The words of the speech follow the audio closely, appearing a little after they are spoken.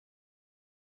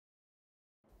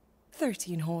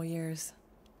13 whole years.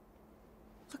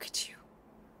 Look at you.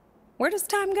 Where does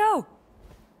time go?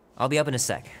 I'll be up in a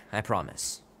sec, I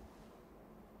promise.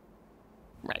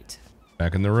 Right.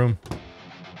 Back in the room.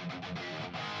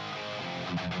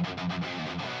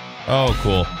 Oh,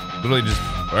 cool. Literally just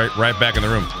right back in the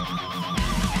room.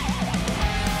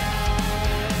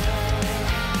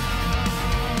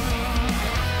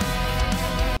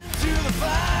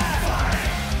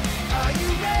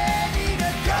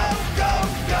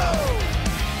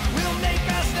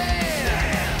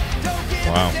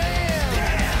 Wow.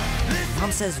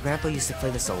 Mom says Grandpa used to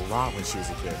play this a lot when she was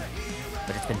a kid,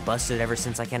 but it's been busted ever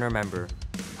since I can remember.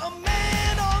 A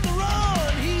man on the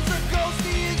run, he's a ghost,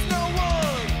 he is no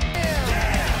one.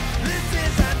 Yeah. This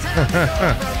is our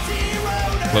time to go from zero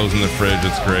to Closing the fridge,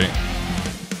 it's great.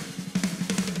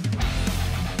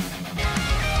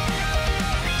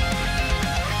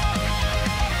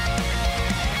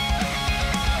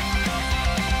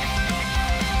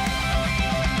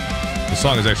 The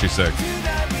song is actually sick.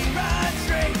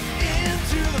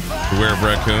 Beware of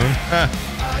raccoon.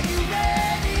 Are you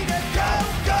ready to go,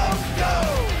 go, go?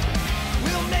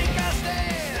 We'll make our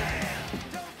stand.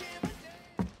 Don't give a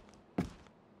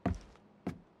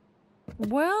damn.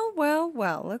 Well, well,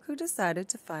 well, look who decided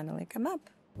to finally come up.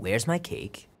 Where's my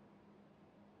cake?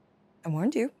 I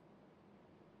warned you.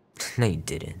 No, you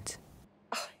didn't.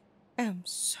 I am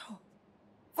so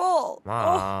full.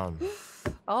 Mom.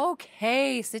 Oh.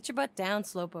 Okay, sit your butt down,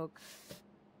 Slowpoke.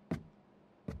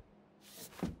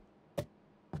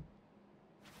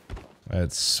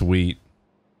 That's sweet.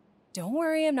 Don't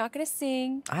worry, I'm not gonna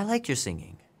sing. I liked your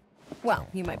singing. Well,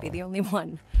 you might be the only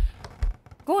one.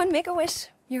 Go on, make a wish.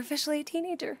 You're officially a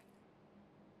teenager.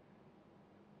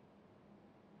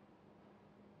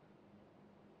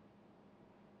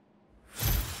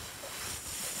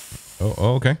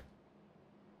 Oh, okay.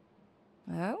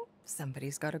 Oh,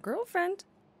 somebody's got a girlfriend.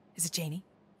 Is it Janie?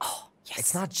 Oh, yes.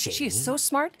 It's not Janie. She is so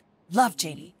smart. Love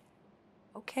Janie.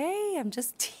 Okay, I'm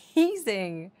just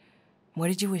teasing. What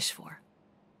did you wish for?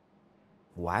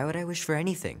 Why would I wish for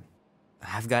anything?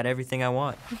 I've got everything I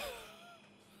want.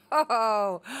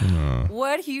 Oh,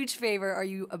 what huge favor are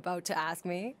you about to ask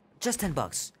me? Just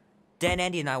 $10. Dan,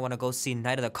 Andy, and I want to go see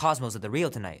Night of the Cosmos at the Rio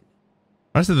tonight.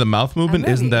 Honestly, the mouth movement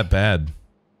isn't that bad.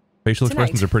 Facial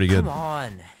expressions are pretty good. Come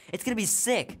on. It's gonna be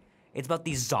sick. It's about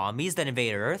these zombies that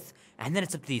invade Earth, and then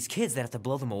it's up to these kids that have to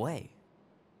blow them away.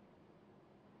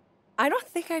 I don't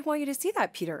think I want you to see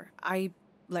that, Peter. I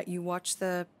let you watch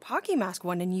the hockey mask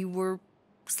one and you were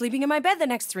sleeping in my bed the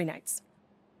next 3 nights.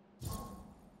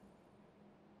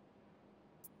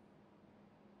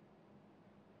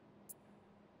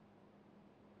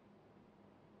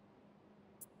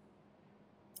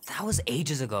 That was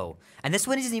ages ago, and this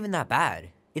one isn't even that bad.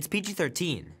 It's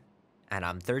PG-13, and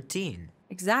I'm 13.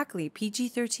 Exactly.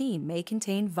 PG-13 may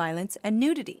contain violence and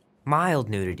nudity. Mild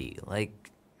nudity, like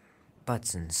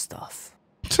butts and stuff.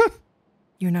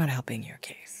 You're not helping your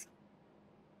case.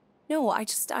 No,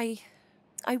 I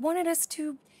wanted us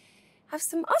to have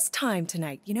some us time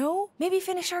tonight, you know? Maybe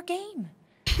finish our game.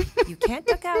 You can't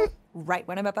duck out right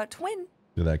when I'm about to win.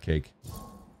 Look at that cake.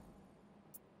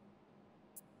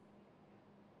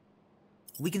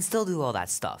 We can still do all that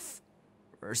stuff.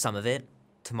 Or some of it.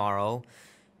 Tomorrow.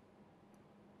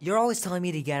 You're always telling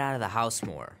me to get out of the house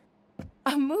more.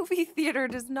 A movie theater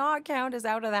does not count as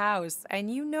out of the house,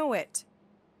 and you know it.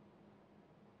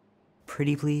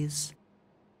 Pretty please?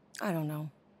 I don't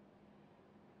know.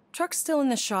 Truck's still in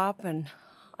the shop, and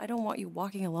I don't want you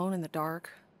walking alone in the dark.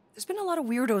 There's been a lot of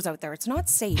weirdos out there. It's not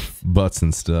safe. Butts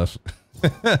and stuff.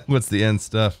 What's the end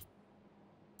stuff?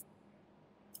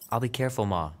 I'll be careful,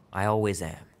 Ma. I always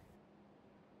am.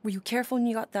 Were you careful when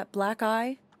you got that black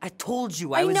eye? I told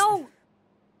you I was... know!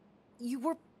 You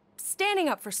were standing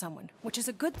up for someone, which is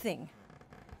a good thing.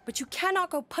 But you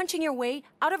cannot go punching your way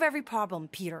out of every problem,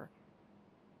 Peter.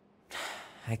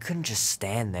 I couldn't just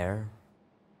stand there.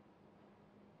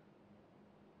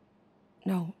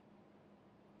 No.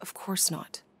 Of course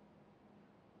not.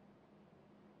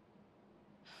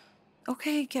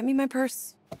 Okay, get me my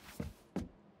purse.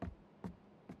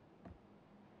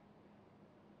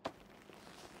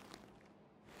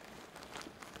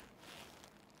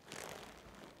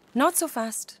 Not so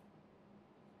fast.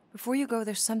 Before you go,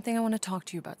 there's something I want to talk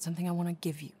to you about, something I want to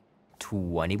give you.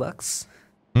 $20?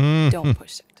 Don't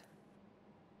push it.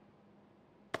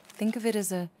 Think of it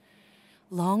as a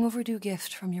long overdue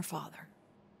gift from your father.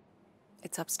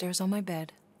 It's upstairs on my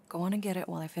bed. Go on and get it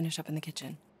while I finish up in the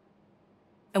kitchen.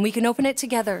 And we can open it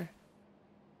together.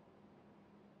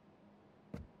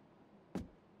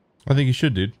 I think you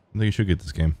should, dude. I think you should get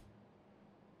this game.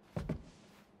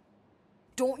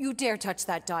 Don't you dare touch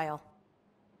that dial.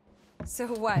 So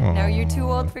what? Now you're too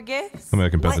old for gifts? I'm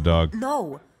gonna pet the dog.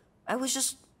 No, I was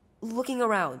just looking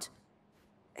around.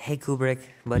 Hey, Kubrick,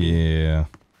 buddy. Yeah.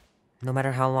 No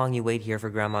matter how long you wait here for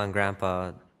Grandma and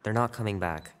Grandpa, they're not coming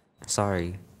back.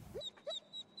 Sorry.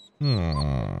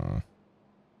 I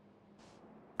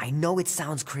know it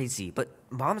sounds crazy, but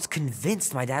Mom's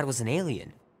convinced my dad was an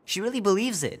alien. She really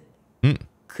believes it.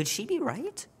 Could she be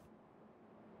right?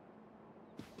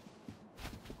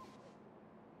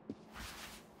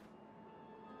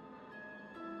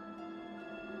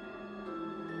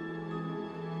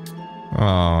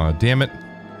 Aw, damn it.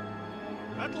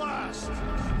 At last.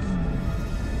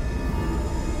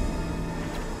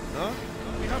 Huh?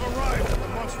 We have arrived at the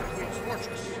Monster Queen's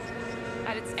fortress.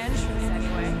 At its entrance,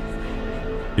 anyway.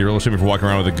 You're really shit me for walking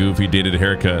around with a goofy dated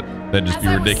haircut. That'd just be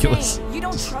ridiculous. You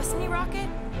don't trust me, Rocket?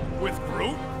 With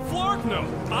Groot? Flark no.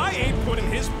 I ain't putting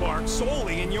his bark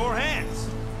solely in your hands.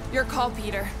 Your call,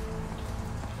 Peter.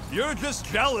 You're just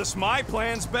jealous my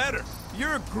plan's better.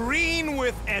 You're green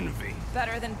with envy.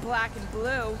 Better than black and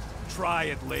blue. Try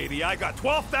it, lady. I got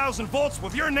 12,000 volts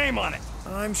with your name on it.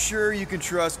 I'm sure you can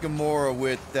trust Gamora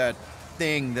with that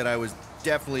thing that I was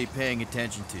definitely paying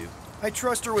attention to. I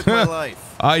trust her with my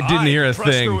life. I didn't hear a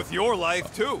trust thing. her with your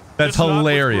life, too. That's Just not with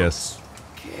hilarious.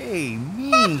 Okay,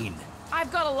 mean.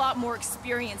 I've got a lot more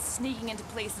experience sneaking into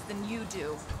places than you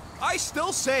do. I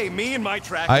still say me and my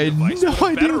tracking I had device no would have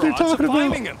idea better what they're odds of talking about.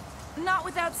 finding him. Not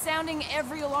without sounding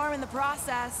every alarm in the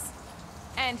process.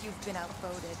 And you've been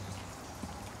outvoted.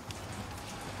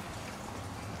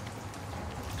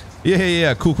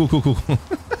 Yeah. Cool.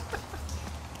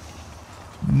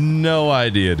 No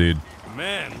idea, dude.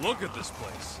 Man, look at this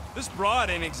place. This broad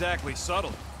ain't exactly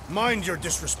subtle. Mind your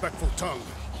disrespectful tongue.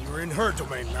 You're in her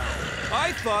domain now.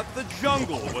 I thought the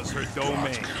jungle was her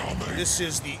domain. This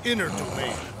is the inner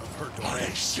domain of her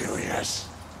domain. Serious?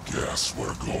 Guess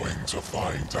we're going to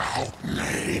find out.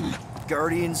 Name?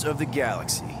 Guardians of the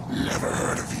Galaxy. Never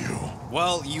heard of you.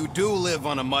 Well, you do live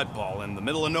on a mud ball in the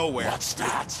middle of nowhere. What's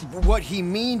that? What he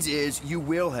means is you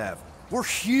will have. We're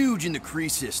huge in the Kree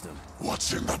system.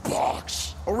 What's in the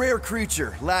box? A rare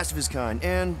creature, last of his kind,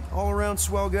 and all-around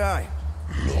swell guy.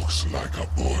 Looks like a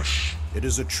bush. It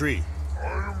is a tree.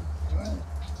 A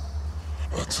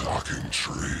talking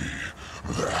tree.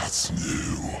 That's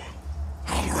new.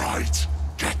 All right,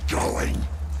 get going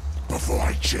before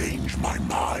I change my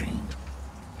mind.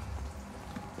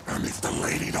 And if the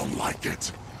lady don't like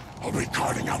it, I'll be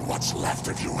carting out what's left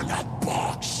of you in that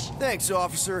box. Thanks,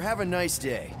 officer. Have a nice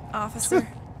day. Officer?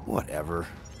 Whatever.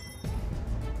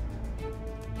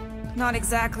 Not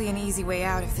exactly an easy way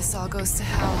out if this all goes to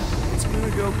hell. It's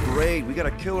gonna go great. We got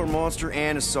a killer monster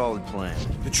and a solid plan.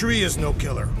 The tree is no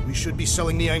killer. We should be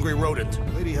selling the angry rodent.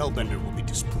 Lady Hellbender will be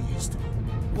displeased.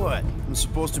 What? I'm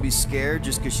supposed to be scared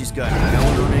just because she's got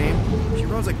hell in her name? She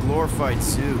runs a glorified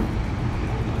zoo.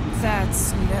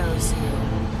 That's no zoo.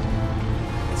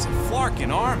 It's a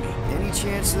Flarkin army. Any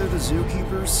chance they're the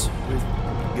zookeepers with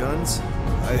guns?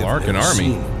 Flarkin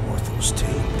army? Orthos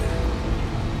tamed.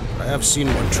 I have seen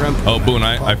one trample. Oh, Boone,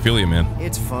 I feel you, man.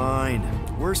 It's fine.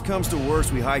 Worst comes to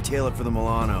worst, we hightail it for the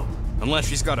Milano. Unless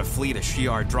she's got a fleet of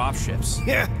Shi'ar dropships.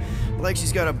 Yeah, like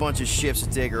she's got a bunch of ships to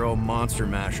take her own monster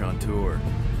mash on tour.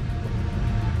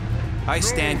 I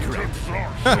stand corrected.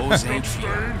 Those ain't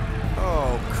Shi'ar.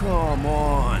 Oh, come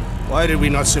on. Why did we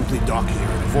not simply dock here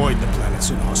and avoid the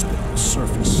planet's inhospitable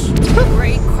surface?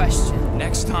 Great question.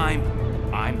 Next time,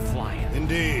 I'm flying.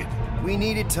 Indeed. We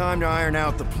needed time to iron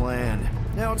out the plan.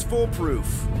 Now it's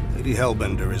foolproof. Lady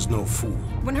Hellbender is no fool.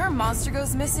 When her monster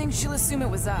goes missing, she'll assume it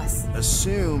was us.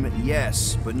 Assume,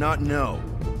 yes, but not no.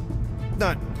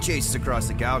 Not chases across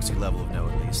the galaxy level of no,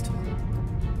 at least.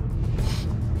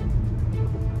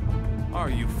 Are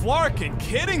you Flarkin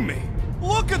kidding me?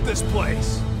 Look at this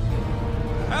place!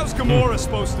 How's Gamora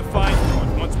supposed to find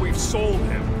one once we've sold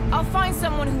him? I'll find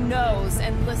someone who knows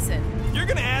and listen. You're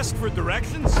gonna ask for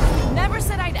directions? Never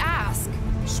said I'd ask.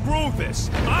 Screw this.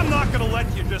 I'm not gonna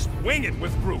let you just wing it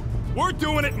with Groot. We're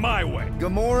doing it my way.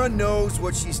 Gamora knows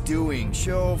what she's doing.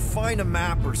 She'll find a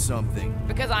map or something.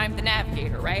 Because I'm the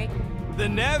navigator, right?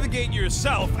 Then navigate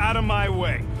yourself out of my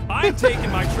way. I'm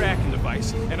taking my tracking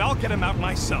device, and I'll get him out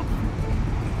myself.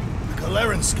 The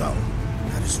Kaleran skull.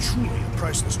 That is truly a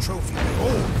priceless trophy.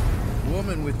 Behold.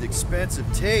 Woman with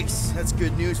expensive tastes. That's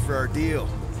good news for our deal.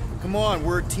 Come on,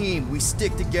 we're a team. We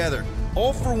stick together.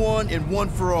 All for one and one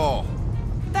for all.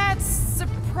 That's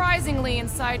surprisingly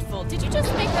insightful. Did you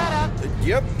just make that up?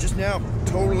 Yep, just now.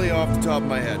 Totally off the top of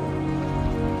my head.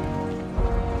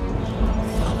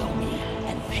 Follow me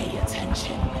and pay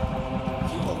attention.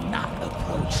 You will not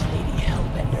approach Lady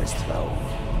Hellbender's throne.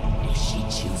 If she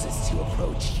chooses to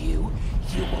approach you,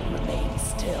 You will remain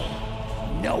still.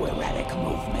 No erratic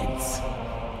movements.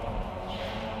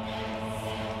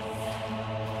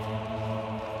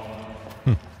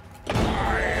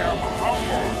 I am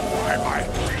humbled by my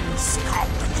queen's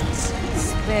competence.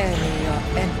 Spare me your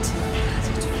empty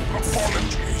attitude.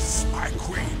 Apologies, my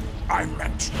queen. I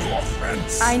meant no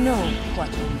offense. I know what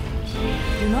you mean.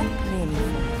 Do not play me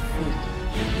for a fool.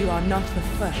 You are not the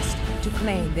first to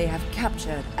claim they have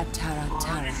captured a Tara.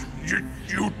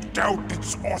 You doubt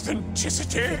its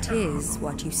authenticity? If it is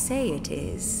what you say it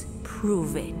is,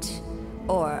 prove it.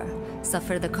 Or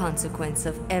suffer the consequence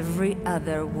of every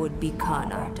other would-be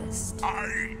con artist.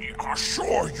 I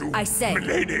assure you, I say,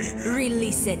 milady.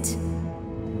 Release it.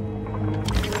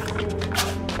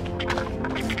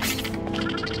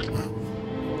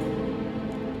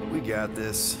 We got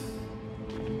this.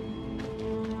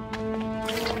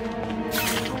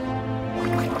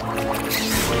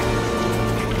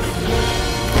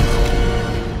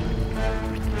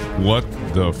 What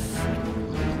the f...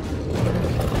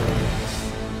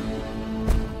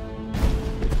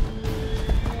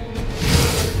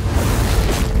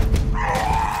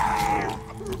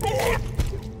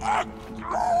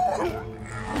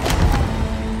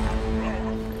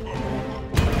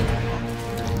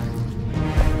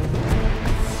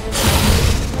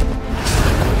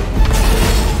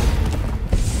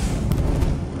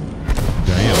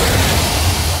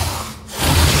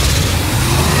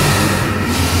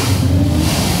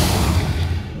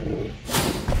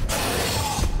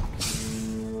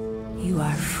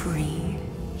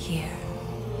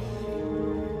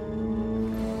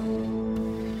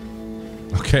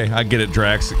 Okay, I get it,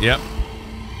 Drax. Yep.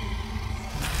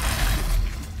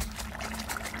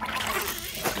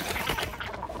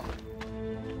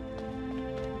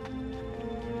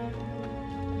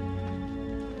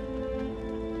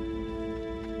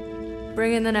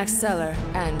 Bring in the next seller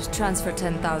and transfer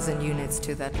 10,000 units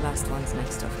to that last one's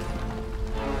next of it.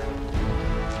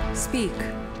 Speak.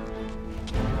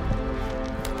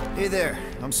 Hey there,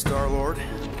 I'm Star-Lord.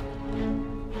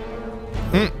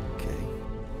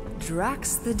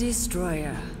 Drax the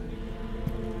Destroyer.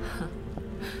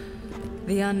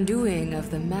 The undoing of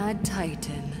the Mad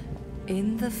Titan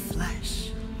in the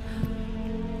flesh.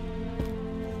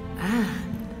 And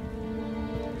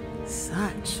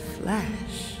such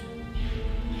flesh.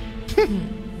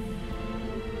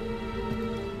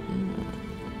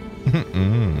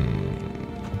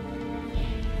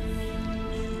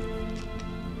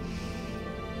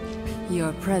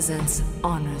 Your presence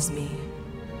honors me.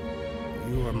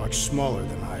 You are much smaller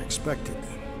than I expected.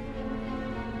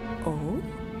 Oh?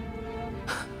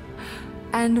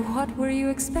 And what were you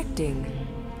expecting?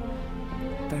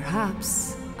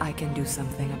 Perhaps I can do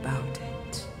something about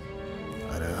it.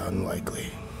 But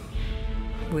unlikely.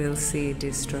 We'll see,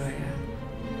 Destroyer.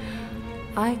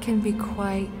 I can be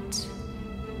quite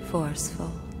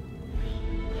forceful.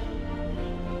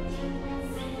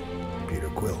 Peter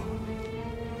Quill.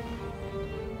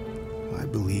 I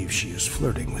believe she is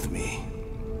flirting with me.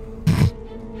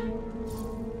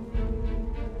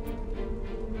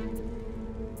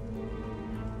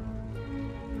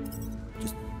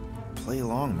 Just play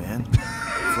along, man.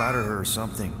 Flatter her or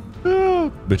something.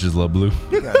 Bitches love blue.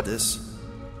 You got this.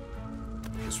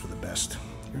 Just for the best.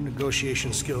 Your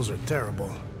negotiation skills are terrible.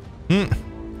 Hmm.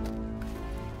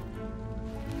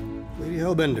 Lady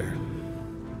Hellbender.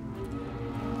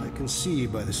 I can see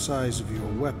by the size of your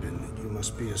weapon that you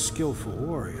must be a skillful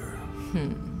warrior.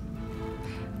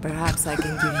 Perhaps I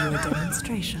can give you a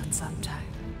demonstration sometime.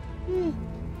 You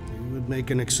would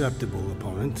make an acceptable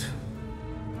opponent.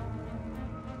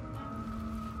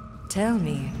 Tell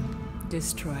me,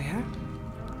 Destroyer,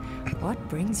 what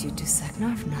brings you to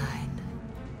Seknarf 9?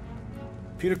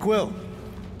 Peter Quill.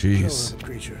 Jeez. Kill that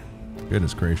creature.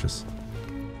 Goodness gracious.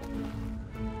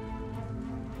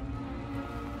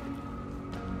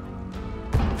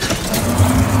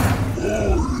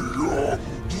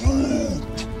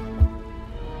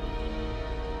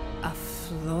 A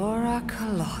Flora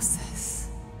Colossus.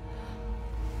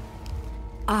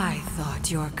 I thought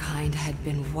your kind had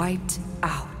been wiped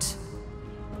out.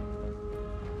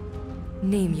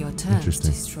 Name your terms,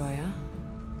 Destroyer.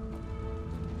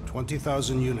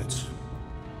 20,000 units.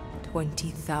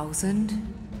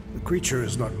 20,000? The creature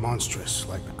is not monstrous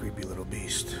like the creepy little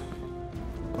beast.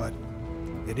 But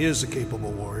it is a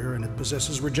capable warrior and it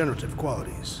possesses regenerative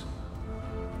qualities.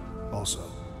 Also,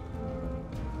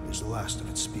 it is the last of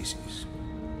its species.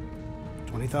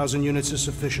 20,000 units is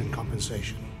sufficient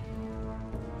compensation.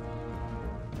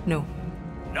 No.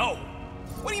 No?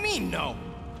 What do you mean, no?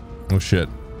 Oh shit.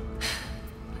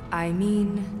 I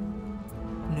mean,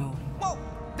 no. Well,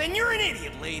 then you're an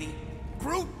idiot, lady.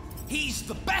 Groot, He's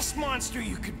the best monster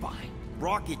you could buy.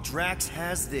 Rocket, Drax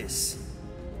has this.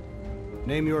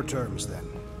 Name your terms, then.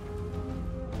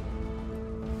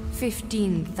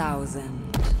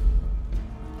 15,000.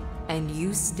 And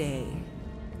you stay.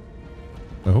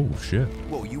 Oh, shit.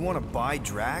 Whoa, you want to buy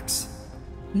Drax?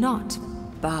 Not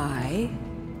buy.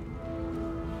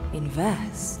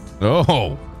 Invest.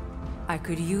 Oh. I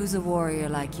could use a warrior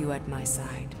like you at my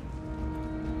side.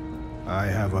 I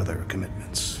have other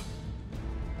commitments.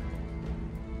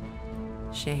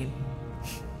 Shame.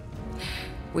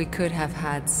 We could have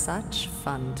had such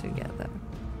fun together.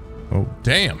 Oh,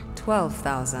 damn.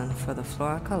 12,000 for the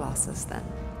Flora Colossus, then.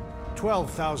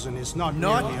 12,000 is not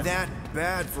nearly Not that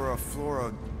bad for a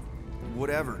Flora...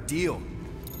 whatever. Deal.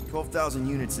 12,000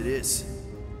 units it is.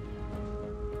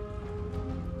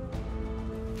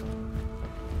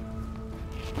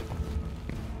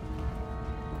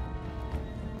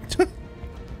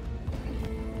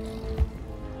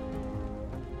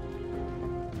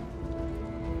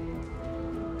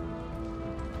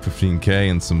 $15K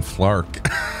and some flark.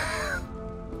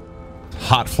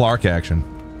 Hot flark action.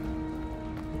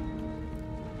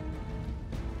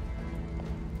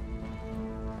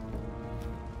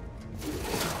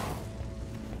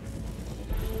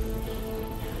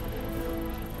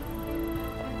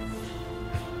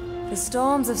 The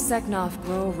storms of Seknov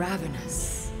grow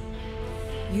ravenous.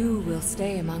 You will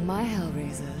stay among my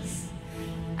Hellraisers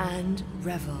and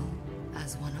revel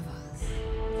as one of us.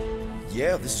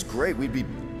 Yeah, this is great. We'd be...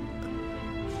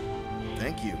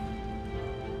 Thank you.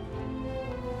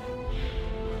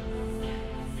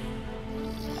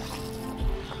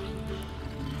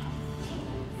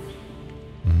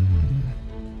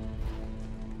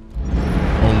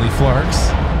 Only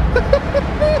flarks.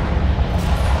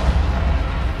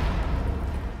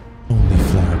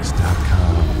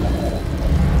 Onlyflarks.com.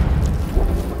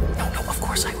 No, of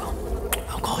course I will.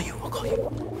 I'll call you.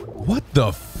 What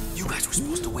the You guys were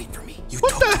supposed to wait for me.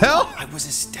 What the hell? I was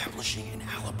establishing an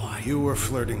alibi. You were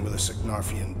flirting with a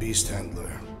Seknarfian beast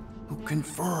handler. Who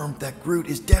confirmed that Groot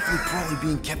is definitely probably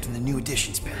being kept in the new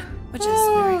editions pen. Which is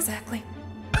where exactly?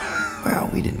 Well,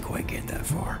 we didn't quite get that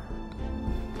far.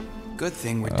 Good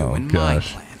thing we're doing my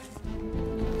gosh. plan.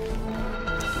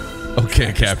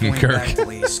 Okay, Captain Just going Kirk. back to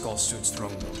Lady Skullsuit's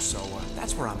throne room, so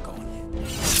that's where I'm going.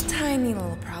 Tiny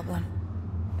little problem.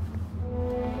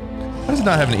 How does it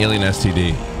not have an alien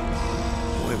STD?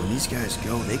 Boy, when these guys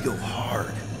go, they go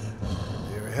hard.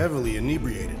 They're heavily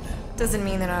inebriated. Doesn't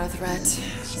mean they're not a threat.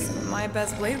 Some of my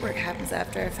best blade work happens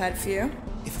after I've had a few.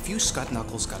 If a few scut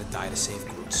knuckles gotta die to save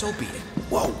Groot, so be it.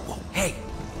 Whoa, hey!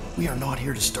 We are not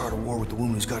here to start a war with the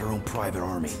woman who's got her own private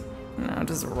army. No,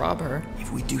 just rob her.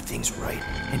 If we do things right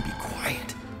and be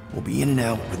quiet, we'll be in and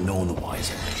out with no one the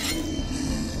wiser.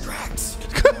 Drax!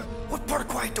 What part of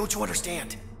quiet don't you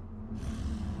understand?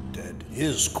 Dead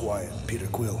is quiet, Peter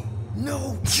Quill.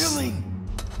 No, killing!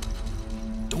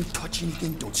 Don't touch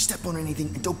anything, don't step on anything,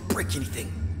 and don't break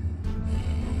anything.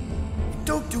 And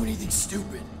don't do anything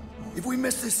stupid. If we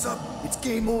mess this up, it's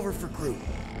game over for Groot.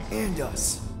 And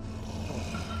us.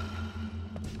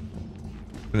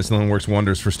 Penicillin works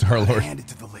wonders for Star-Lord. Hand it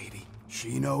to the lady.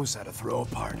 She knows how to throw a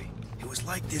party. It was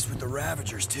like this with the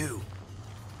Ravagers, too.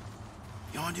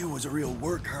 Yondu was a real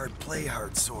work hard, play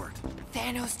hard sort.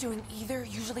 Thanos doing either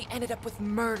usually ended up with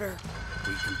murder.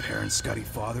 We comparing Scuddy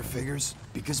father figures?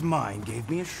 Because mine gave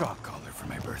me a shock collar for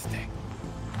my birthday.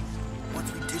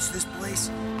 Once we ditch this place,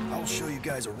 I'll show you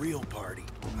guys a real party.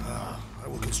 I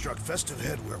will construct festive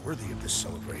headwear worthy of this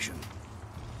celebration.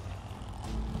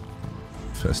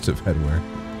 Festive headwear.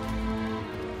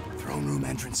 Throne room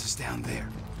entrance is down there,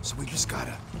 so we just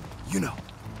gotta, you know.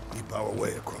 Leap our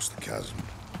way across the chasm.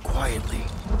 Quietly.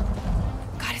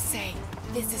 Gotta say,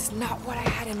 this is not what I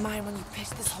had in mind when you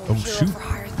pitched this whole Oh, hero shoot. for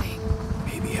hire thing.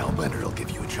 Maybe Hellbender will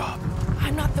give you a job.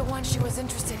 I'm not the one she was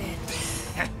interested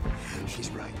in. She's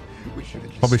right. We should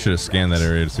have Probably should have scanned that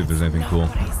area to see if there's anything Not cool.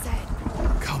 what I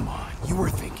said. Come on, you were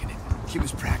thinking it. She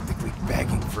was practically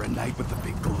begging for a night with the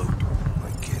big galoot. My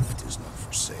gift is not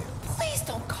for sale. Please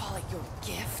don't call it your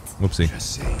gift. Whoopsie.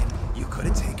 Just saying, you could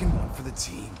have taken one for the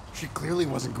team. She clearly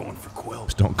wasn't going for Quill.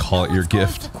 Just don't call it your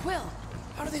gift. For Quill.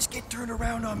 How did this get turned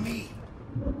around on me?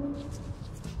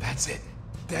 That's it.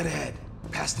 Dead ahead.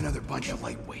 Past another bunch of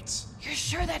lightweights. You're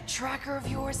sure that tracker of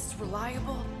yours is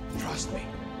reliable? Trust me,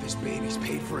 this baby's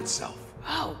paid for itself.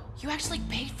 Oh, you actually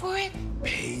paid for it?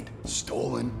 Paid,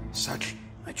 stolen, such.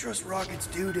 I trust Rocket's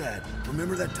doodad.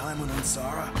 Remember that time on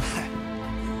Ansara?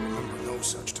 You remember no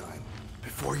such time.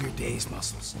 Before your days,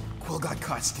 Muscles, Quill got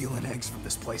caught stealing eggs from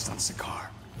this place on Sakaar.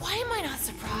 Why am I not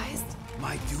surprised?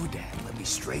 My doodad led me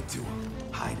straight to him,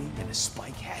 hiding in a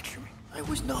spike hatchery. I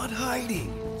was not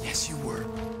hiding. Yes, you were.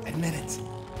 Admit it.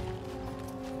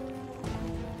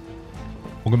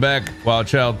 Welcome back, Wild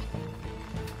Child.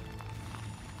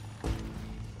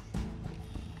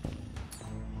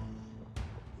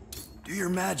 Do your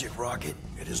magic, Rocket.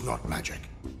 It is not magic.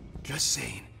 Just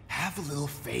saying, have a little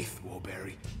faith,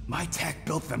 Woolberry. My tech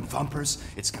built them thumpers.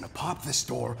 It's gonna pop this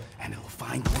door, and it'll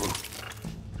find Groot.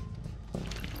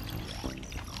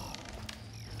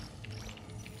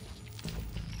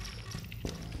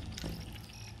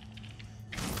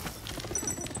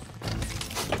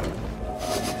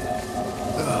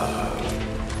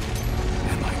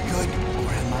 Am I good,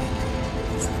 or am I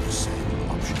good? Those are the same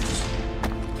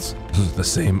options. Those are the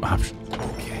same option.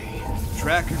 Okay.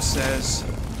 Tracker says...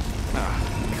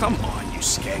 come on, you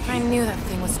skeggy. I knew that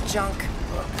thing was junk.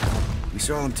 We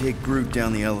saw him take Groot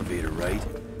down the elevator, right?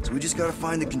 So we just gotta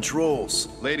find the controls.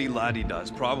 Lady Lottie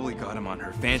does probably got him on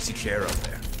her fancy chair up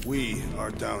there. We are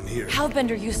down here.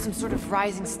 Hellbender used some sort of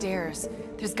rising stairs.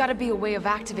 There's gotta be a way of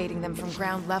activating them from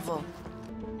ground level.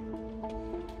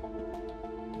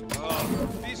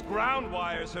 These ground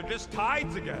wires are just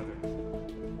tied together.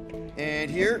 And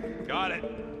here, Got it.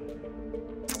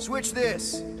 switch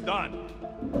this. Done.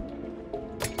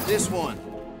 This one.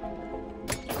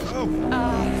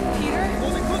 Peter?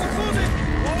 Close it, close it, close it!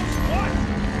 Close what?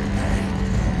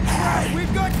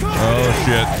 We've got company! Oh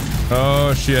shit.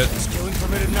 Oh shit. Is killing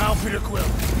permitted now, Peter Quill?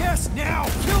 Yes, now!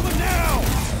 Kill them now!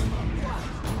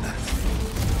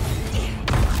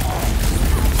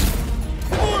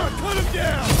 Gamora, cut him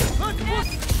down!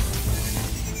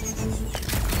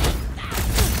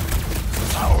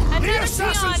 The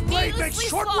Assassin's Blade makes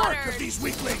short work of these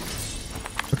weaklings!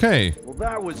 Okay. Well,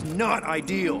 that was not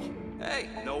ideal. Hey,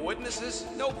 no witnesses,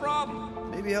 no problem.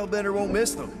 Maybe Hellbender won't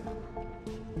miss them.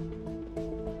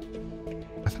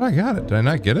 I thought I got it. Did I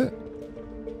not get it?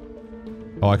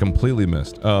 Oh, I completely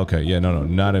missed. Oh, okay. Yeah, no,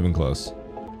 not even close.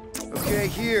 Okay,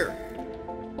 here.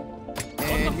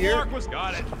 And here. Was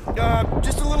got it.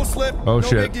 Just a little slip. Oh no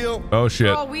shit. big deal. Oh shit.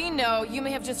 For all we know, you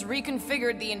may have just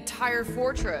reconfigured the entire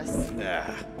fortress. Nah,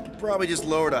 probably just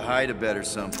lowered a hide a bed or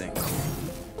something.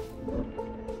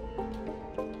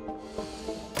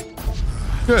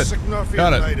 Good. Signifiant Got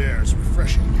night it. air is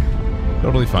refreshing.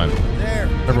 Totally fine. There.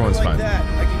 Everyone's keep it like fine. that.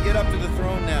 I can get up to the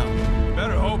throne now.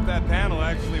 Better hope that panel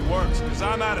actually works, because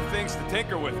I'm out of things to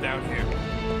tinker with down here.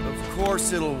 Of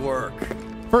course it'll work.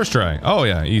 First try. Oh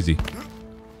yeah, easy.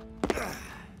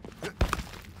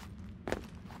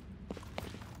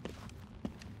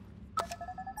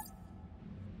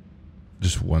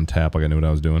 Just one tap, like I knew what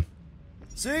I was doing.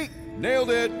 See?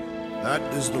 Nailed it. That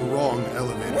is the wrong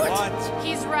elevator. What?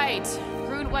 He's right.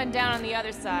 Groot went down on the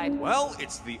other side. Well,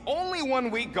 it's the only one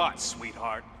we got,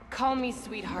 sweetheart. Call me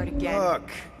sweetheart again.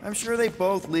 Look, I'm sure they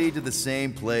both lead to the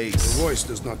same place. The voice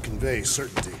does not convey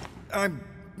certainty. I'm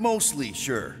mostly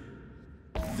sure.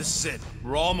 This is it.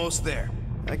 We're almost there.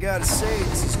 I gotta say,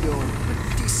 this is going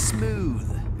pretty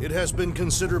smooth. It has been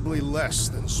considerably less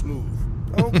than smooth.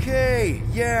 Okay,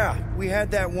 yeah, we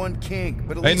had that one kink,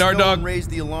 but at Hey, least no Nardog. one raised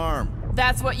the alarm.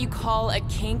 That's what you call a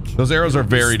kink? Those arrows are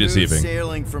very Smooth deceiving.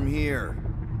 sailing from here.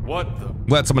 What the?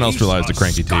 Glad someone else realized the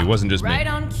cranky T. It wasn't just me. Right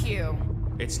on cue.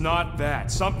 It's not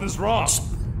that. Something's wrong.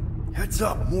 Heads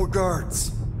up, more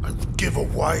guards. I would give a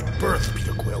wide berth,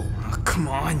 Peter Quill. Oh, come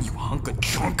on, you hunk of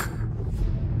junk.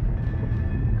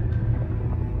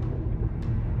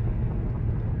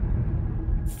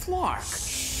 Flark.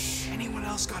 Anyone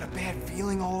else got a bad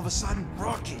feeling all of a sudden?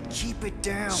 Rocket, keep it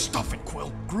down. Stuff it,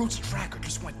 Quill. Groot's tracker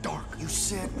just went dark. You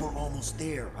said we're almost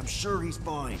there. I'm sure he's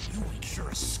fine. You ain't sure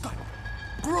as scut.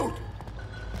 Groot!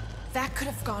 That could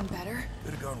have gone better.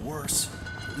 Could have gone worse.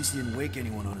 At least he didn't wake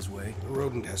anyone on his way. The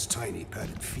rodent has tiny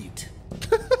padded feet.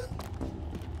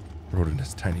 Rodent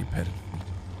has tiny padded feet.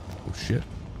 Oh shit.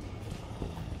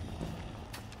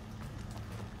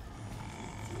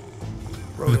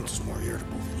 Rodent is more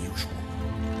irritable than usual.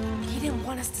 He didn't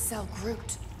want us to sell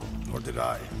Groot. Nor did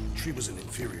I. She was an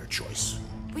inferior choice.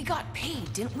 We got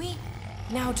paid, didn't we?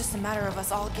 Now just a matter of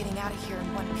us all getting out of here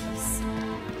in one piece.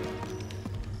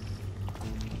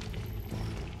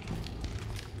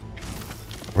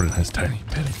 Rodent has tiny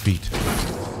padded feet.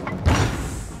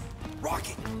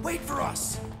 Rocket, wait for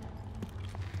us!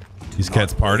 These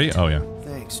cats party? Oh yeah.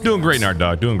 Thanks. Doing great, Nard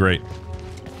Dog. Doing great.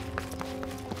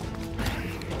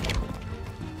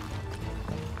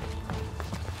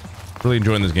 Really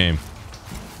enjoying this game.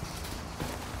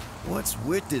 What's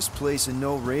with this place and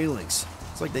no railings?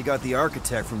 It's like they got the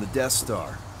architect from the Death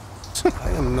Star.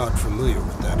 I am not familiar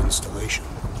with that installation.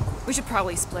 We should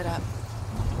probably split up.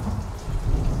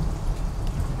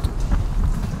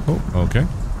 Oh, okay.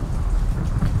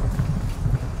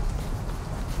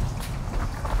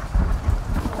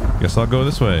 Guess I'll go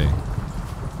this way.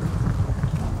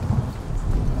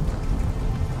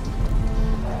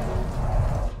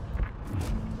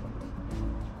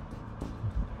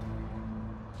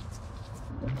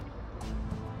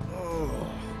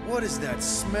 What is that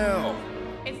smell?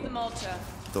 It's the mulcha.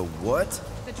 The what?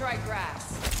 The dry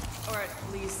grass. Or at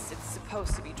least it's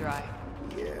supposed to be dry.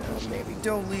 Yeah, maybe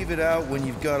don't leave it out when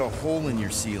you've got a hole in your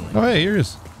ceiling. Oh, hey, here he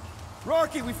is.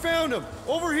 Rocky, we found him!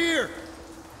 Over here!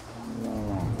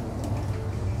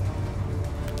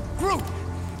 Groot!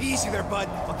 Easy there, bud.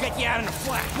 I'll get you out in a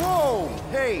flash. Whoa!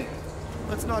 Hey!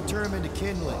 Let's not turn him into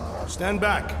kindling. Stand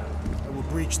back. I will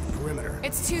breach the perimeter.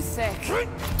 It's too thick.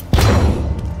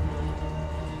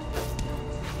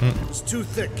 It's too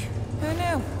thick. Who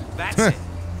knew? That's it.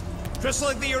 Just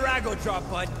like the Arago drop,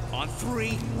 bud. On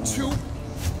 3, 2...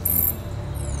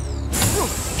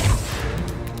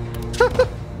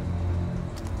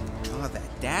 Oh,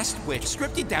 that dashed witch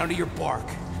stripped you down to your bark.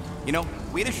 You know,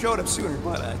 we'd have showed up sooner,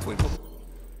 but Twinkle.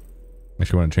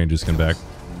 Actually, want to change his skin back.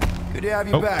 Good to have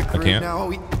you back, I Groot. can't. Now all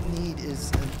we need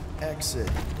is an exit.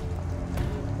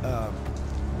 I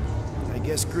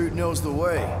guess Groot knows the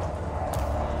way.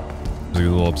 He's a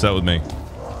little upset with me.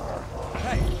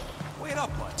 Hey, wait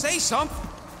up, bud. Say something.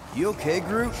 You okay,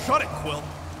 Groot? Shut it, Quill.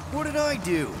 What did I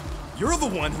do? You're the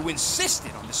one who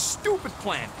insisted on this stupid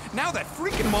plan. Now that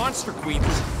freaking monster queen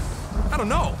was... I don't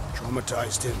know.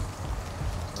 Traumatized him.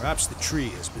 Perhaps the tree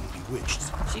has been bewitched.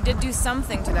 She did do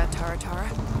something to that Tara.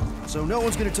 So no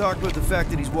one's gonna talk about the fact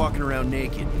that he's walking around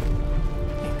naked.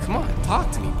 Hey, come on, talk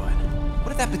to me, bud. What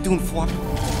did that be doing for?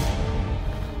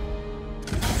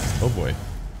 Oh boy.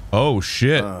 Oh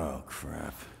shit. Oh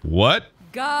crap. What?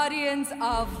 Guardians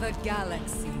of the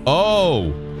Galaxy.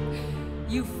 Oh.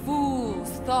 You fools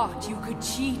thought you could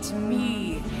cheat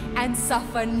me and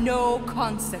suffer no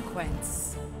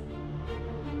consequence.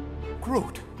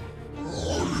 Groot.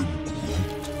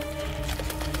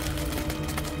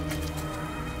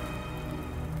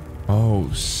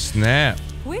 Oh, snap.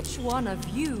 Which one of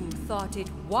you thought it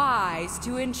wise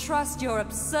to entrust your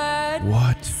absurd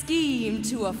scheme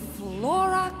to a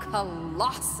Flora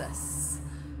Colossus?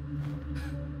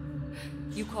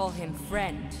 You call him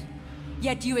friend,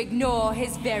 yet you ignore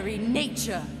his very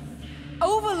nature,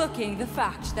 overlooking the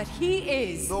fact that he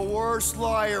is the worst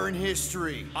liar in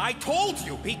history. I told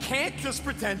you, he can't just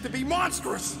pretend to be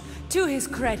monstrous. To his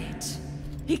credit,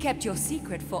 he kept your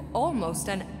secret for almost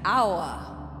an hour.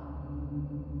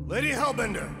 Lady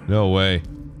Hellbender. No way.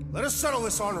 Let us settle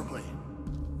this honorably.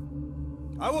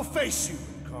 I will face you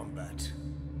in combat.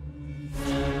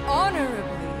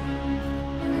 Honorably?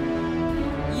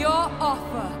 Your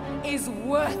offer is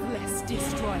worthless,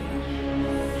 Destroyer.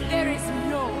 There is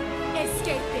no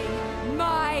escaping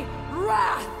my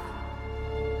wrath!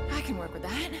 I can work with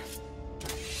that.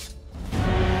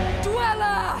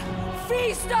 Dweller!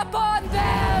 Feast upon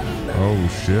them! Oh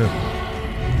shit.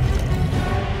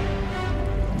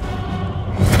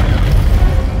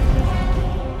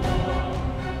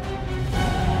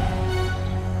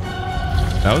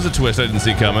 That was a twist I didn't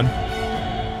see coming.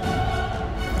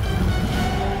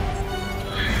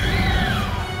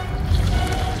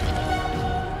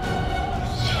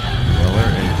 Dweller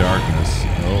in darkness.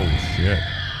 Oh shit.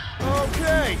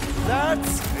 Okay,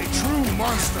 that's a true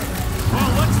monster.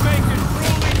 Well, let's make it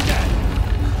truly dead.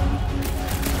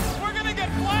 We're gonna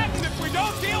get flattened if we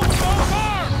don't deal with those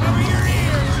arms. Cover your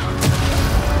ears.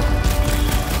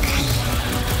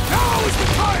 Now is the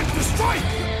time to strike!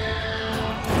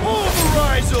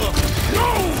 Pulverize him! No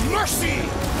mercy!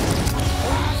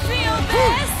 Feel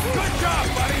this? Good job,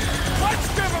 buddy. Let's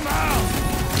give him hell.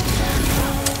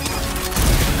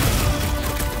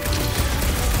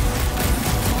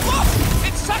 Look,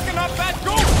 it's sucking up that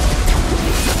ghost.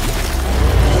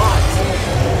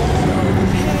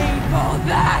 Pay for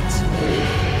that!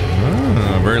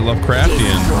 Very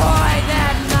Lovecraftian. Destroy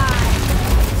that knife!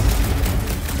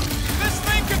 This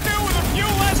thing could do with a few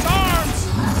less arms.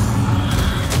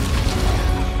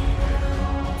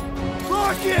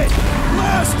 Rocket!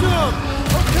 Blast him!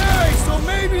 Okay, so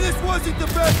maybe this wasn't the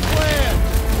best plan.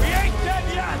 We ain't dead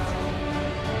yet.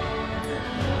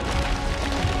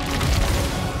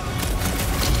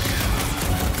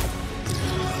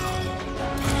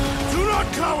 Do not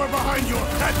cower behind your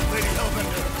pet, Lady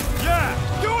Hellbender. Yeah,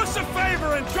 do us a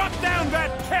favor and drop down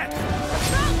that pit.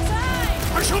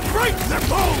 I shall break their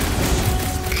bones!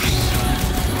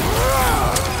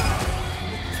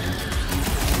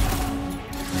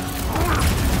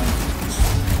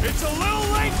 It's a little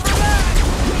late for that.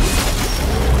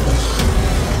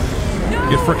 No!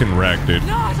 Get frickin' wrecked, dude.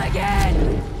 Not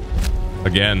again!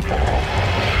 Again.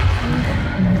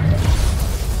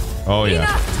 Oh yeah.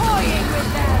 Enough toying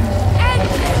with them! End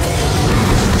this!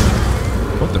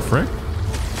 What the frick?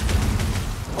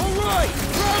 Alright,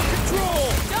 ground control!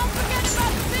 Don't forget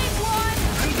about the big one!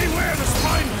 And beware the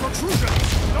spine protrusion!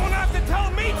 Don't have to tell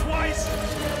me twice.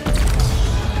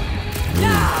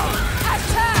 Now!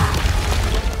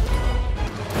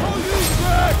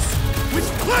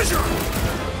 pleasure!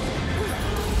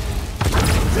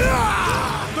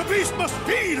 The beast must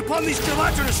feed upon these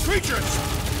gelatinous creatures!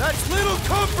 That's little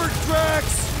comfort, Drax!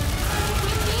 We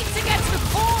need to get to the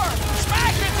core!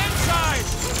 Smash its inside!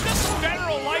 This is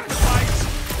general life advice!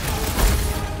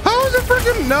 How is it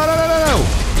freaking? No, no, no, no, no!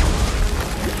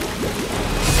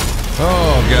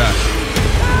 Oh, gosh.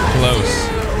 Close.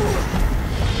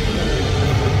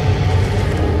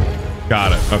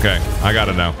 Got it. Okay. I got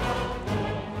it now.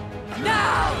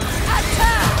 Now,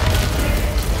 attack!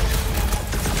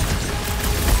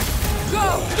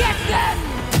 Go get them!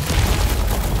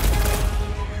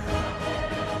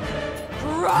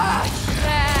 Crush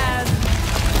them!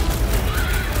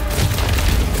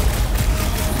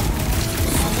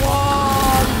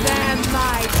 Swarm them,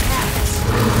 my pets!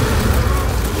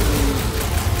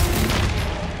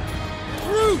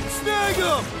 Root, snag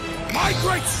him! My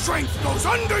great strength goes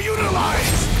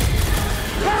underutilized!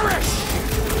 Perish!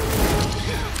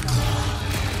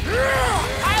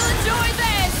 I'll enjoy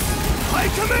this! I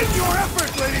commend your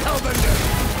effort, Lady Hellbender!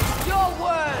 Your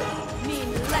words mean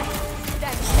less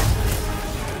than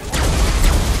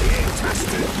Being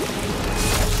tested!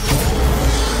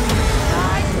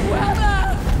 Nice weather!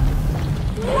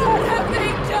 What have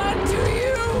they done to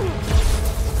you?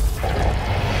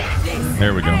 This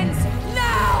There we go. ends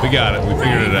now! We got it. We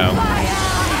figured it out.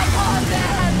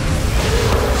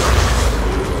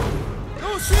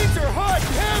 Those seats are hot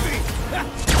and heavy!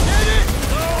 Get it?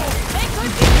 No! They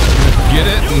could be... Get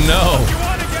it? No. You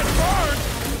want to get burned?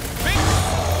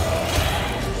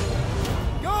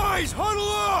 Guys, huddle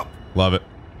up! Love it.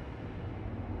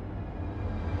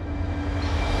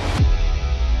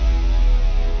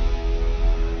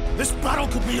 This battle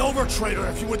could be over, traitor,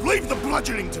 if you would leave the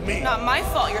bludgeoning to me! Not my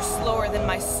fault you're slower than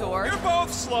my sword. You're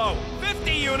both slow.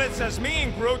 50 units says me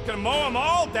and Groot can mow them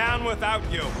all down without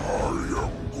you. I am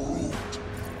Groot.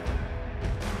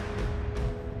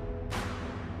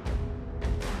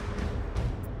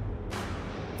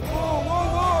 Whoa, whoa,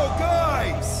 whoa,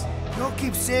 guys! Don't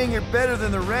keep saying you're better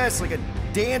than the rest like a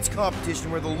dance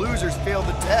competition where the losers fail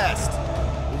the test.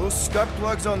 Well, those scut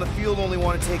plugs on the field only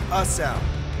want to take us out.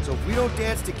 So if we don't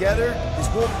dance together, this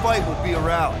whole fight will be a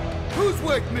rout. Who's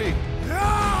with me?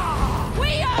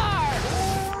 We are!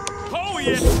 Oh,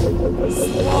 yeah!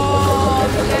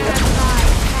 Swarm them, my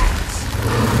pets!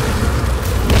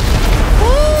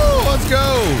 Woo! Let's go!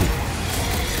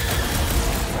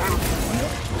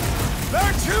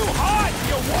 They're too hot,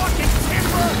 you walking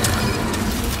timber!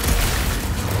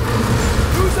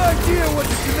 Whose idea was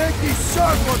to connect these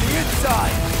sharp on the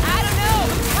inside? I don't know.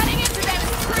 Cutting into them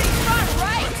is pretty fun,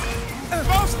 right?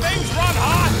 Most things run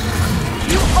hot!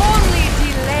 You only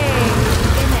delay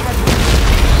inevitable.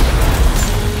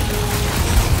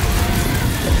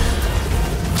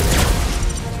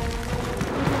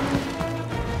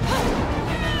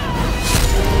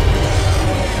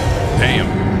 Damn.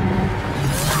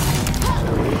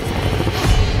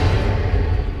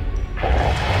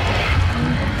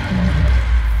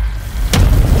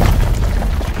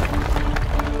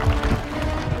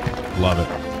 Love it.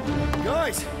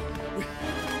 Guys,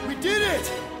 we did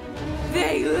it!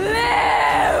 They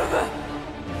live!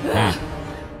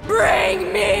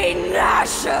 Bring me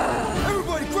Nasha!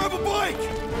 Everybody grab a bike!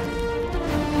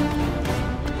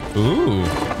 Ooh.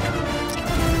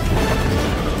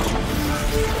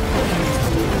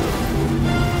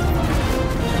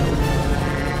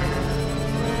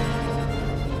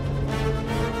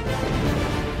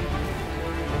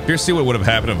 Here's see what would have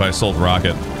happened if I sold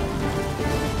Rocket.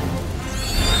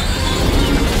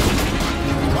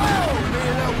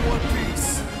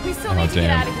 We still need to get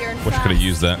out of here and Wish I could have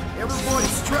used that. Everybody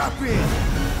strap in!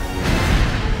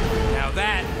 Now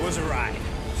that was a ride.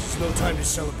 This is no time to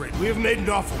celebrate. We have made an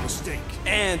awful mistake.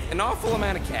 And an awful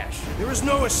amount of cash. There is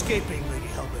no escaping Lady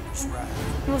Hellbender's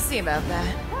wrath. We'll see about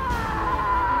that.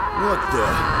 What the?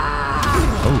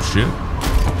 Oh shit.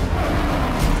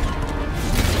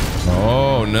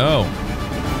 Oh no.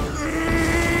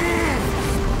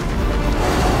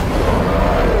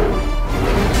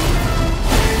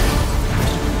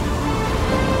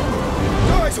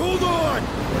 Guys, hold on!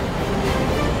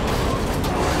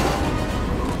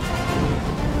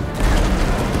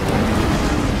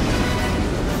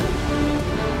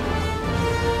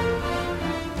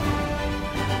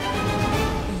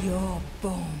 Your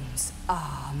bones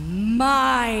are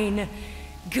mine,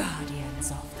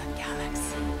 guardians of the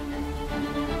galaxy.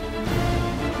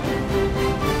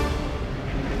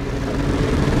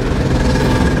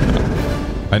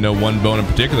 I know one bone in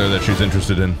particular that she's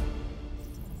interested in.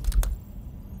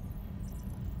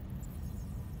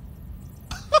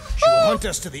 She will hunt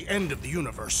us to the end of the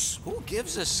universe. Who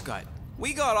gives a scut?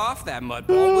 We got off that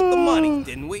mudball with the money,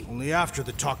 didn't we? Only after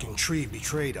the talking tree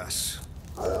betrayed us.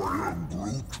 I am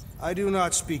Groot. I do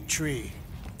not speak tree.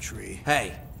 Tree.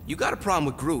 Hey, you got a problem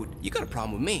with Groot. You got a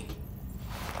problem with me.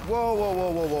 Whoa, whoa,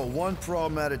 whoa, whoa, whoa. One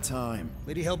problem at a time.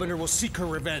 Lady Hellbender will seek her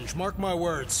revenge. Mark my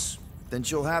words. Then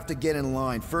she'll have to get in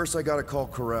line. First, I gotta call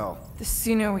Corel. The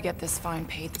sooner we get this fine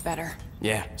paid, the better.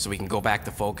 Yeah, so we can go back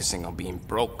to focusing on being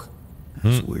broke.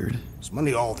 That's weird. Is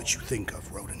money all that you think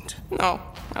of, rodent? No,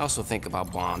 I also think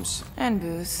about bombs. And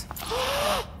booze.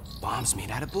 Bombs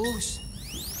made out of booze.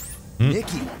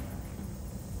 Nikki!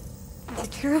 Is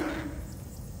it true?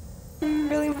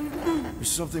 Really? There's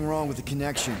something wrong with the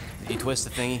connection. Did you twist the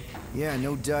thingy? Yeah,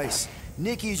 no dice.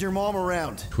 Nikki, is your mom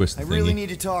around? Twist the I really thingy. need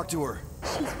to talk to her.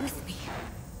 She's with me.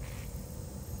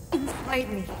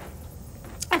 Inside me.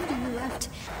 After you left,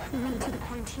 we went to the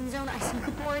quarantine zone. I snuck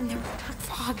aboard and there was a dark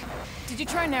fog. Did you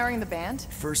try narrowing the band?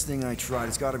 First thing I tried,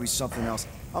 it's gotta be something else.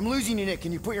 I'm losing you, Nick.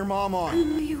 Can you put your mom I on?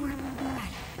 knew you were mad.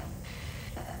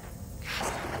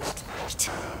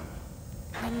 Tonight.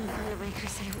 When the Raker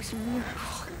said it was a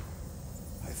miracle.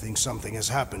 I think something has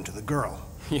happened to the girl.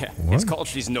 Yeah, it's called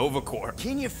she's Novacore.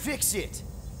 Can you fix it?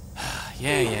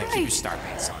 Yeah, keep your star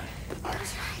pants on.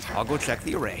 I'll go check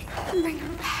the array. Bring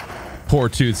her back. Poor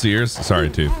Tooth's ears. Sorry,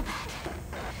 Tooth.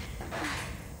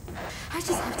 I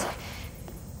just have to.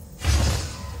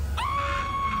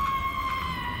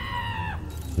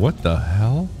 What the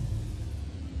hell?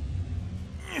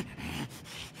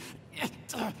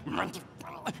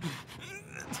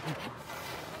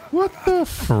 What the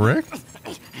frick?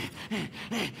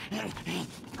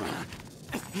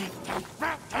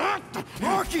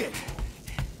 Rocket!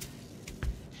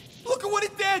 Look at what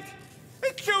it did!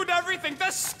 It chewed everything!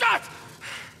 The scut!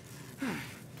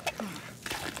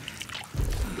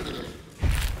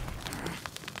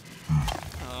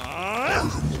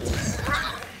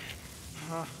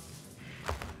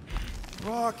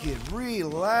 Rocket,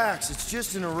 relax. It's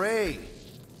just an array.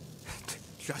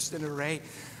 Just an array?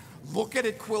 Look at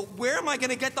it, Quill. Where am I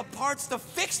gonna get the parts to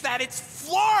fix that? It's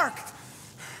flarked!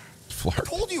 I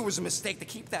told you it was a mistake to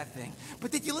keep that thing.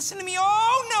 But did you listen to me?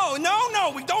 Oh,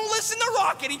 no! We don't listen to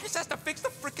Rocket. He just has to fix the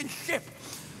frickin' ship.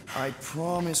 I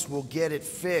promise we'll get it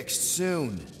fixed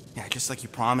soon. Yeah, just like you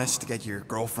promised to get your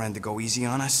girlfriend to go easy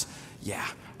on us? Yeah,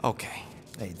 okay.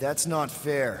 Hey, that's not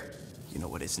fair. You know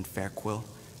what isn't fair, Quill?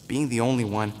 Being the only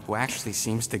one who actually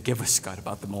seems to give a scut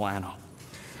about the Milano.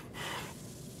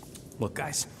 Look,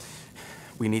 guys.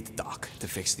 We need the doc to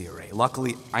fix the array.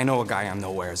 Luckily, I know a guy on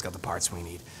Nowhere has got the parts we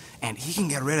need. And he can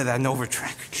get rid of that Nova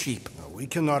tracker cheap. No, we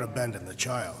cannot abandon the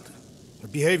child. Her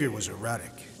behavior was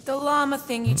erratic. The llama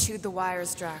thingy chewed the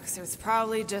wires, Drax. It was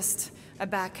probably just a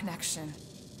bad connection.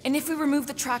 And if we remove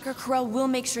the tracker, Corel will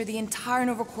make sure the entire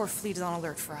Nova Corps fleet is on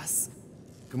alert for us.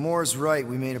 Gamora's right.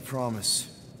 We made a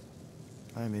promise.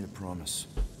 I made a promise.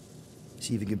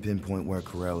 See if you can pinpoint where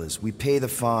Corel is. We pay the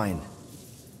fine.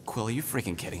 Quill, are you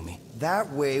freaking kidding me?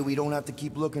 That way, we don't have to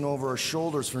keep looking over our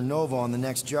shoulders for Nova on the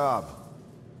next job.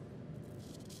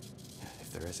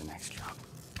 If there is a next job.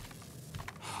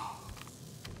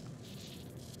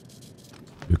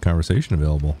 Good conversation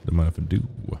available. They might have to do.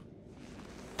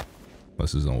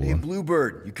 This is an old Hey, one.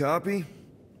 Bluebird, you copy?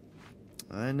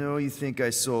 I know you think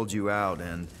I sold you out,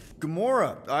 and...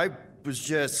 Gamora, I was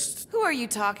just... Who are you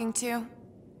talking to?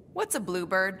 What's a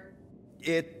bluebird?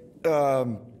 It,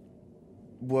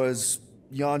 was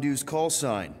Yondu's call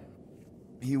sign.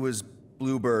 He was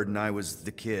Bluebird and I was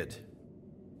the kid.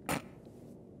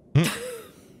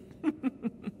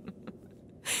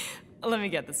 Let me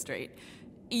get this straight.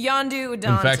 Yondu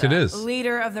Udonta, In fact, it is.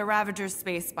 leader of the Ravager's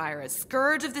space virus,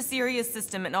 scourge of the Sirius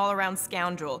system and all-around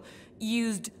scoundrel,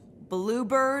 used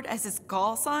Bluebird as his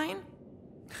call sign?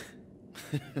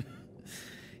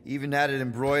 Even had it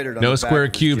embroidered on No the square back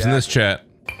of his cubes in this jacket.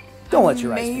 chat. Don't let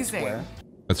your eyes be Amazing. square.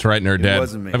 That's right, Nerd It Dad.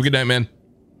 was amazing. Have a good night, man.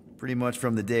 Pretty much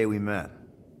from the day we met.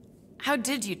 How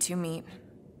did you two meet?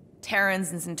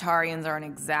 Terrans and Centaurians aren't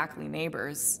exactly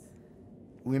neighbors.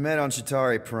 We met on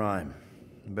Chitauri Prime,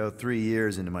 about 3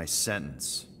 years into my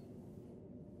sentence.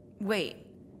 Wait,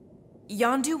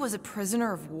 Yondu was a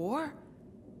prisoner of war?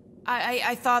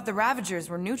 I thought the Ravagers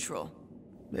were neutral.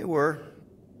 They were,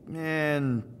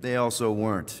 and they also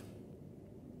weren't.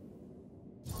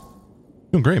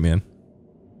 Doing great, man.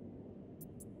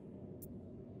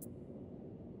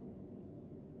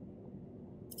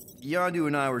 Yondu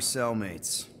and I were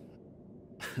cellmates.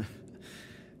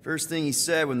 First thing he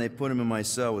said when they put him in my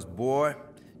cell was, "Boy,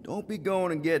 don't be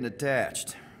going and getting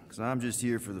attached, because I'm just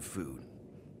here for the food."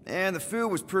 And the food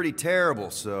was pretty terrible,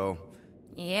 so...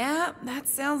 Yeah, that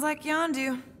sounds like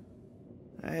Yondu.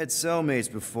 I had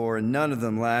cellmates before, and none of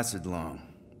them lasted long.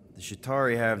 The The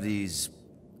Chitauri have these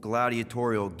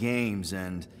gladiatorial games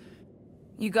and...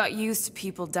 You got used to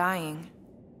people dying.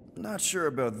 Not sure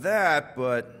about that,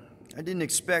 but I didn't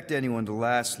expect anyone to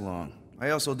last long.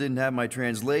 I also didn't have my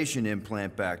translation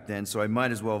implant back then, so I might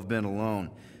as well have been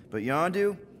alone. But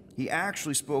Yondu, he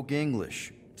actually spoke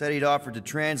English. Said he'd offered to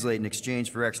translate in exchange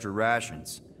for extra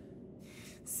rations.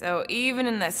 So even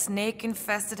in the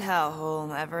snake-infested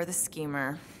hellhole, ever the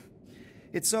schemer.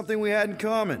 It's something we had in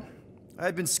common.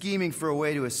 I'd been scheming for a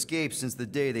way to escape since the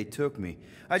day they took me.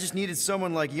 I just needed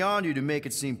someone like Yondu to make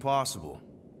it seem possible.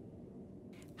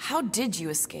 How did you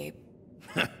escape?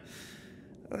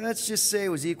 Let's just say it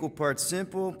was equal parts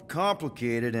simple,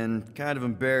 complicated, and kind of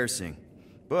embarrassing.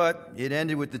 But it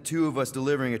ended with the two of us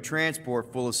delivering a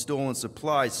transport full of stolen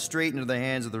supplies straight into the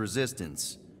hands of the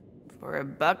Resistance. For a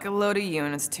bucket-load of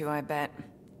units too, I bet.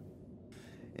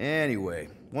 Anyway,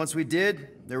 once we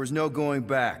did, there was no going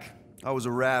back. I was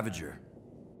a Ravager.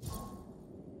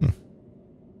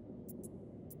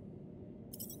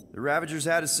 The Ravagers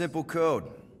had a simple code.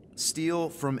 Steal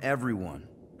from everyone.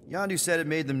 Yondu said it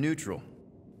made them neutral.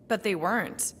 But they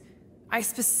weren't. I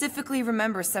specifically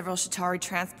remember several Chitauri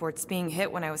transports being hit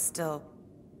when I was still...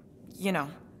 you know.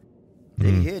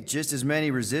 They hit just as many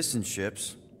Resistance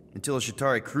ships, until a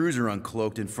Chitauri cruiser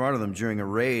uncloaked in front of them during a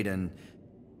raid and...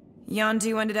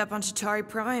 Yondu ended up on Chitauri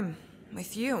Prime,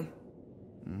 with you.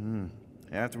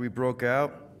 After we broke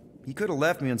out, he could have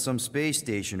left me on some space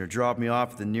station or dropped me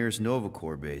off at the nearest Nova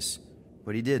Corps base.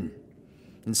 But he didn't.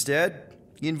 Instead,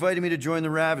 he invited me to join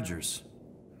the Ravagers.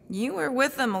 You were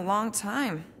with them a long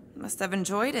time. Must have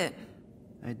enjoyed it.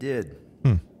 I did.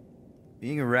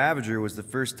 Being a Ravager was the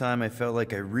first time I felt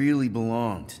like I really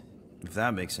belonged, if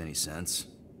that makes any sense.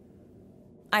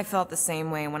 I felt the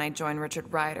same way when I joined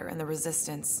Richard Ryder and the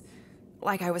Resistance.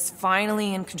 Like I was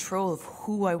finally in control of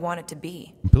who I wanted to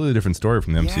be. Completely different story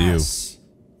from the MCU. Yes,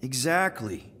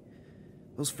 exactly.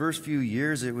 Those first few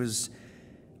years, it was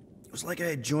like I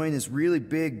had joined this really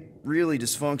big, really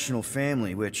dysfunctional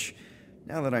family, which,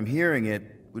 now that I'm hearing it,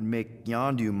 would make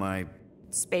Yondu my...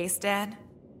 Space Dad?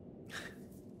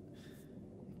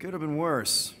 Could have been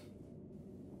worse.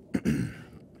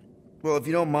 Well, if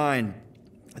you don't mind,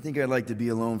 I think I'd like to be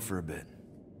alone for a bit.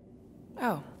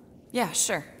 Oh, yeah,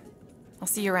 sure. I'll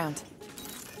see you around.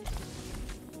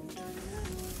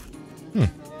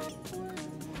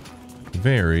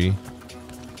 Very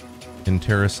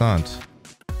interessant.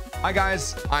 Hi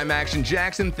guys, I'm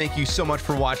Actionjaxon. Thank you so much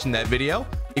for watching that video.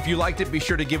 If you liked it, be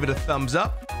sure to give it a thumbs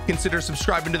up. Consider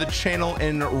subscribing to the channel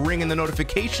and ringing the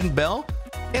notification bell.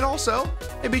 And also,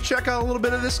 maybe check out a little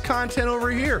bit of this content over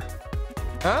here.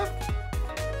 Huh?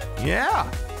 Yeah.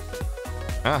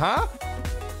 Uh-huh.